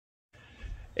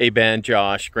Hey Ben,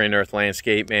 Josh, Grand Earth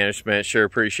Landscape Management. Sure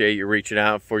appreciate you reaching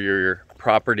out for your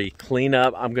property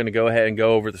cleanup. I'm going to go ahead and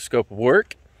go over the scope of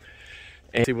work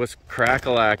and see what's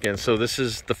crack-a-lacking. So this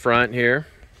is the front here.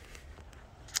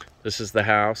 This is the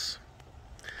house.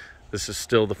 This is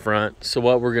still the front. So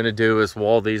what we're going to do is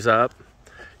wall these up.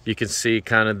 You can see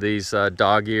kind of these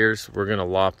dog ears. We're going to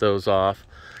lop those off,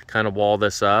 kind of wall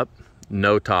this up.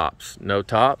 No tops, no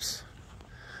tops.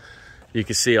 You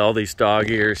can see all these dog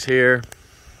ears here.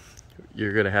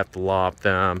 You're gonna have to lop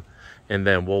them, and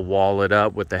then we'll wall it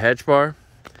up with the hedge bar.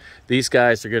 These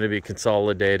guys are gonna be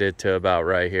consolidated to about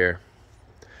right here,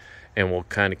 and we'll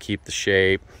kind of keep the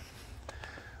shape.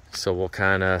 So we'll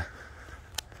kind of,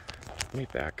 let me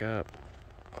back up.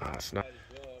 Oh, it's not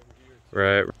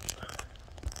right.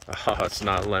 Oh, it's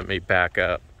not letting me back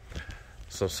up.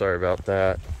 So sorry about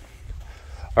that.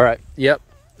 All right, yep.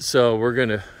 So we're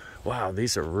gonna, wow,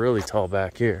 these are really tall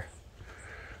back here.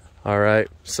 All right,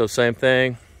 so same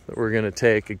thing. We're gonna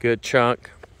take a good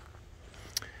chunk,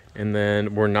 and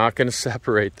then we're not gonna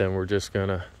separate them. We're just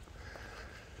gonna,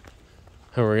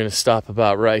 and we're gonna stop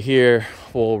about right here.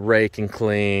 We'll rake and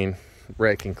clean,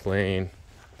 rake and clean.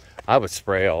 I would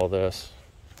spray all this.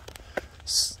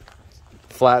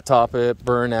 Flat top it,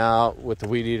 burn out with the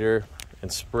weed eater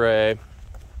and spray.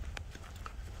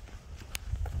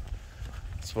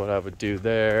 That's what I would do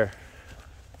there.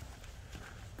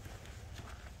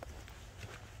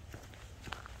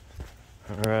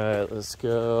 All right, let's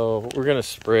go. We're gonna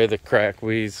spray the crack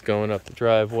weeds going up the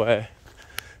driveway.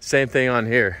 Same thing on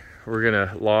here. We're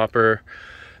gonna lopper,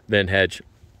 then hedge,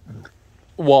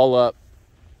 wall up.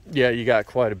 Yeah, you got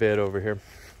quite a bit over here.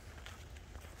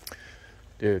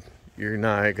 Dude, you're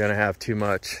not gonna have too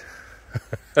much.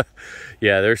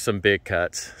 Yeah, there's some big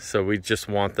cuts. So we just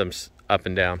want them up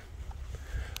and down.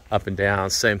 Up and down,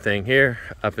 same thing here,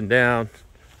 up and down.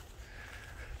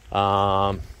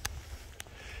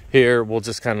 Here, we'll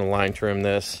just kind of line trim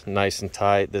this nice and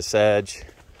tight, this edge,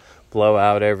 blow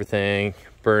out everything,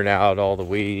 burn out all the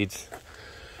weeds.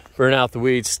 Burn out the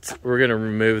weeds. We're gonna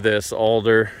remove this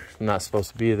alder, not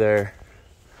supposed to be there.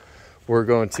 We're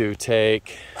going to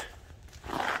take,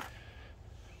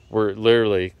 we're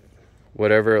literally,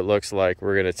 whatever it looks like,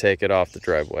 we're gonna take it off the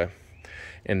driveway,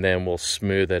 and then we'll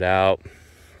smooth it out.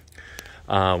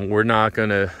 We're not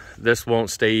gonna, this won't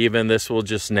stay even, this will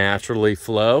just naturally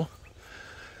flow.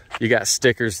 You got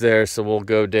stickers there, so we'll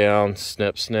go down,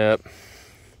 snip, snip.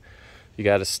 You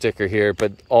got a sticker here,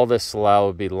 but all this slough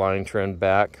would be line trimmed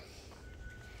back.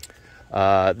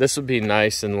 This would be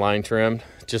nice and line trimmed,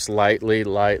 just lightly,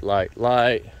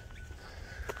 light.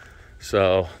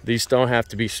 So these don't have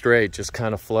to be straight, just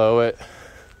kind of flow it.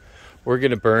 We're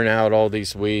gonna burn out all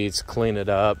these weeds, clean it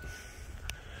up,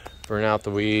 burn out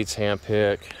the weeds, hand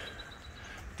pick,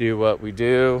 do what we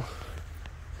do.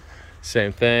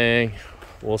 Same thing.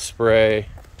 We'll spray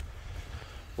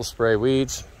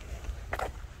weeds.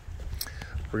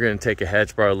 We're gonna take a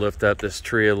hedge bar, lift up this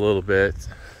tree a little bit.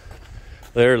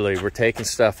 Literally, we're taking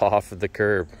stuff off of the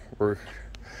curb.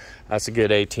 That's a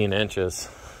good 18 inches.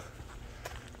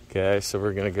 Okay, so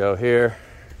we're gonna go here,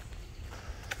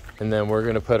 and then we're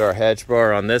gonna put our hedge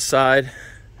bar on this side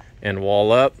and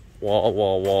wall up,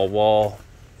 wall.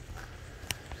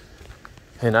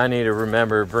 And I need to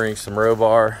remember to bring some row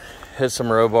bar. Hit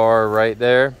some row bar right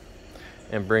there,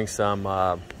 and bring some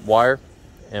wire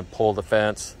and pull the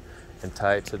fence and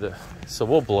tie it to the, so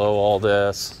we'll blow all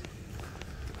this,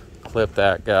 clip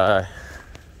that guy,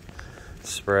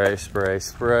 spray.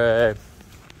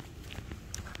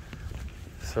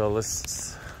 So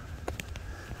let's,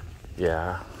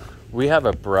 yeah, we have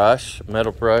a brush,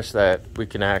 metal brush, that we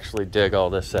can actually dig all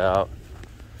this out.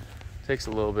 Takes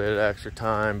a little bit of extra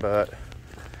time, but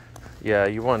yeah,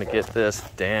 you want to get this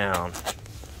down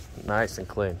nice and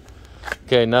clean.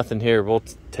 Okay, nothing here. We'll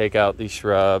take out these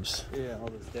shrubs. Yeah, all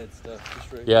this dead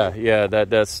stuff. Just Yeah, that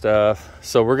dead stuff.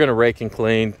 So we're gonna rake and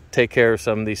clean, take care of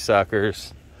some of these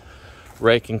suckers.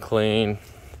 Rake and clean,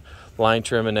 line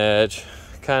trim and edge,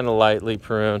 kind of lightly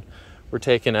prune. We're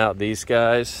taking out these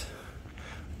guys.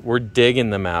 We're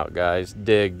digging them out, guys.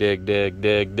 Dig.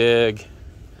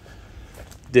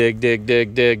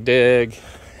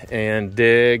 And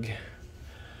dig.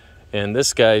 And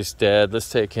this guy's dead. Let's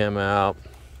take him out.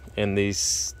 And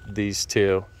these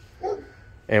two.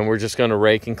 And we're just gonna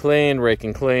rake and clean. All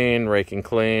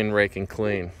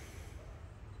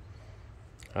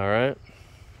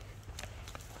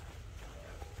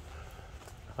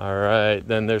right,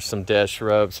 then there's some dead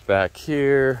shrubs back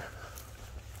here.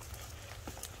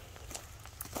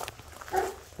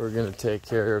 We're gonna take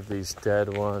care of these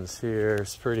dead ones here.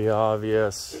 It's pretty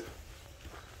obvious.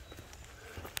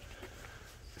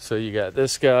 So you got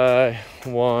this guy,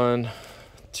 1,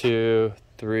 2,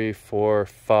 3, 4,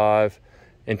 5,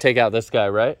 and take out this guy,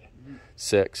 right?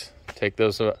 6. Take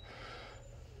those out.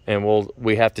 And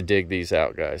we have to dig these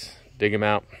out, guys. Dig them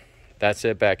out. That's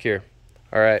it back here.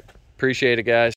 All right. Appreciate it, guys.